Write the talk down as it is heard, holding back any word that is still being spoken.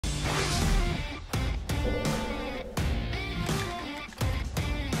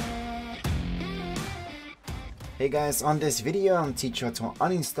Hey guys, on this video I'm teaching you how to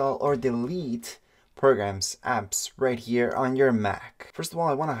uninstall or delete programs, apps right here on your Mac. First of all,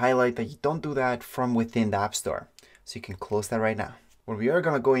 I want to highlight that you don't do that from within the App Store. So you can close that right now. What we are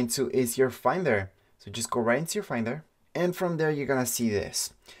going to go into is your Finder. So just go right into your Finder. And from there, you're going to see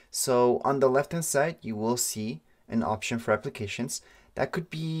this. So on the left-hand side, you will see an option for applications. That could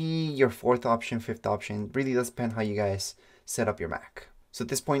be your fourth option, fifth option. It really does depend how you guys set up your Mac. So at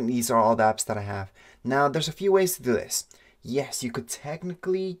this point, these are all the apps that I have. Now, there's a few ways to do this. Yes, you could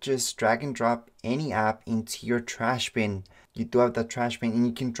technically just drag and drop any app into your trash bin. You do have that trash bin and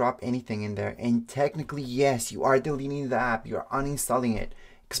you can drop anything in there. And technically, yes, you are deleting the app. You're uninstalling it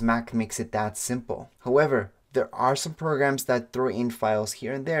because Mac makes it that simple. However, there are some programs that throw in files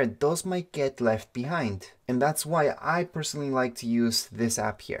here and there. Those might get left behind. And that's why I personally like to use this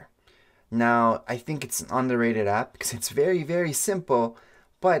app here. Now, I think it's an underrated app because it's very, very simple,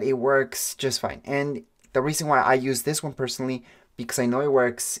 but it works just fine. And the reason why I use this one personally, because I know it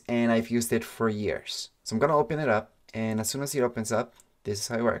works and I've used it for years. So I'm going to open it up, and as soon as it opens up, this is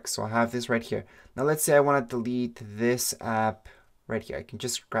how it works. So I have this right here. Now let's say I want to delete this app right here. I can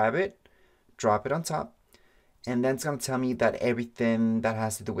just grab it, drop it on top, and then it's going to tell me that everything that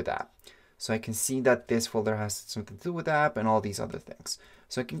has to do with the app. So I can see that this folder has something to do with the app and all these other things.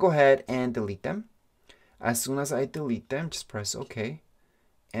 So I can go ahead and delete them. As soon as I delete them, just press OK.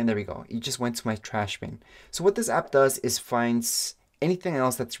 And there we go. It just went to my trash bin. So what this app does is finds anything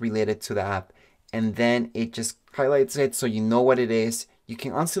else that's related to the app. And then it just highlights it so you know what it is. You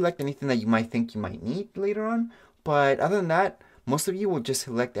can unselect anything that you might think you might need later on. But other than that, most of you will just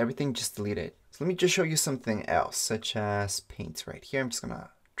select everything, just delete it. So let me just show you something else, such as Paint right here. I'm just going to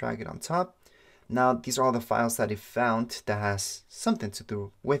drag it on top. Now, these are all the files that it found that has something to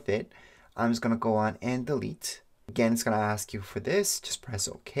do with it. I'm just going to go on and delete. Again, it's going to ask you for this. Just press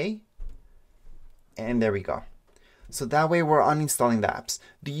OK. And there we go. So that way we're uninstalling the apps.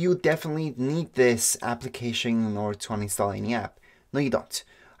 Do you definitely need this application in order to uninstall any app? No, you don't.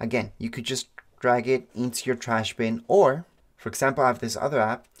 Again, you could just drag it into your trash bin, or, for example, I have this other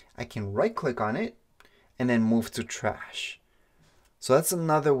app. I can right click on it and then move to trash. So that's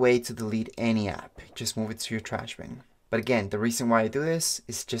another way to delete any app. Just move it to your trash bin. But again, the reason why I do this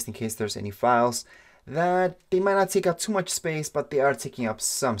is just in case there's any files that they might not take up too much space, but they are taking up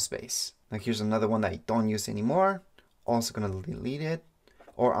some space. Like here's another one that I don't use anymore. Also gonna delete it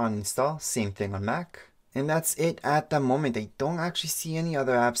or uninstall. Same thing on Mac. And that's it at the moment. I don't actually see any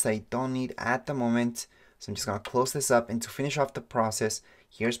other apps that I don't need at the moment. So I'm just gonna close this up, and to finish off the process,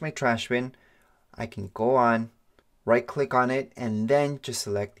 here's my trash bin. I can go on, right click on it, and then just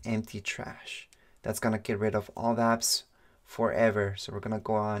select empty trash. That's gonna get rid of all the apps forever. So we're gonna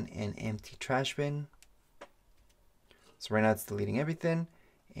go on and empty trash bin. So right now it's deleting everything.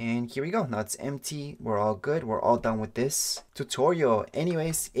 And here we go. Now it's empty. We're all good. We're all done with this tutorial.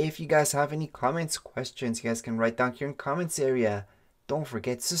 Anyways, if you guys have any comments, questions, you guys can write down here in comments area. Don't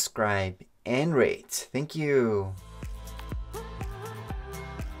forget to subscribe and rate. Thank you.